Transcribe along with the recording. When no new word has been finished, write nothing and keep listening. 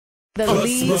The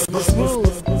leads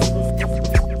move.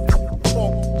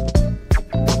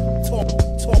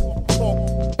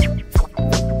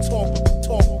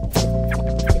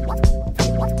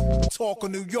 Talk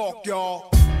of New York, y'all.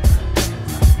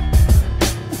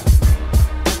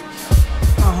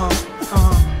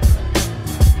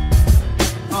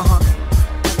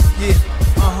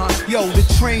 Yo,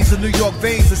 the trains of New York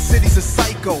veins, the city's a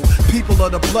psycho. People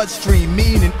of the bloodstream,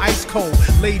 mean and ice cold.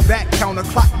 Laid back,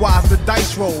 counterclockwise, the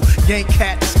dice roll. Yank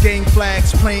cats, gang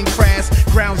flags, plane crash.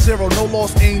 Ground zero, no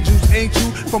lost angels, ain't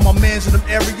you? From my mans in them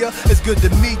area, it's good to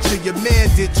meet you. Your man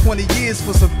did 20 years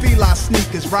for some feline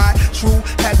sneakers, right? True,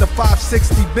 had the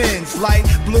 560 Benz. Light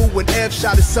blue when Ev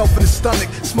shot himself in the stomach.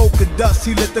 Smoke and dust,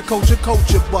 he lit the culture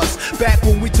bus. Back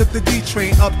when we took the D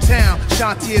train uptown,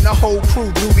 Shanti and the whole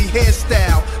crew, Louis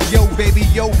hairstyle. Yo baby,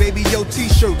 yo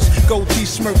t-shirts, gold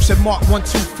t-smirks and Mark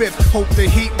 125th. Hope the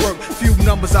heat work, few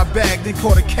numbers I bagged. Then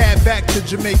caught a cab back to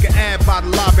Jamaica Ave by the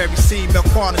library scene,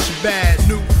 Melquana Shabazz.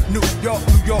 New York.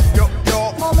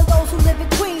 All of those who live in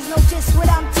Queens know just what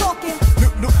I'm talking.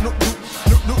 New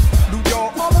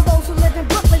York. All of those who live in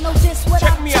Brooklyn know just what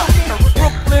I'm talking.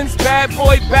 Brooklyn's bad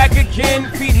boy back again.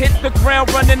 Feet hit the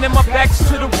ground running and my back's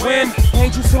to the wind.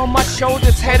 Angels on my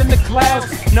shoulders, head in the clouds.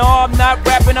 No, I'm not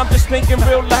rapping, I'm just thinking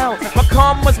real loud. My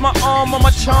karma's my arm on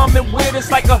my charm and weird.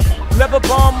 It's like a leather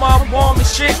bomb, I'm warm and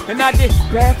shit. And I did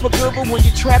bad for good, but when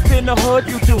you trapped in the hood,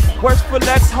 you do worse for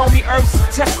less, homie. Earth's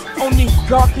a test, only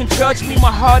God can judge me.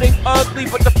 My heart ain't ugly,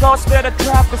 but the thoughts that I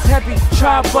drop is heavy.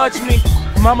 Try budge me,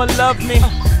 mama love me,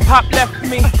 pop left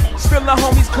me. Still the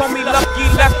homies call me lucky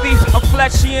lefty. I'm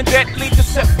flashy and deadly,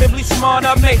 deceptively smart.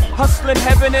 I make hustling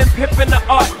heaven and pimping the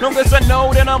art. Long as I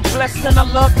know that I'm blessed and I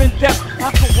love in depth,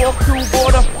 I can walk through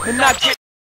water and not get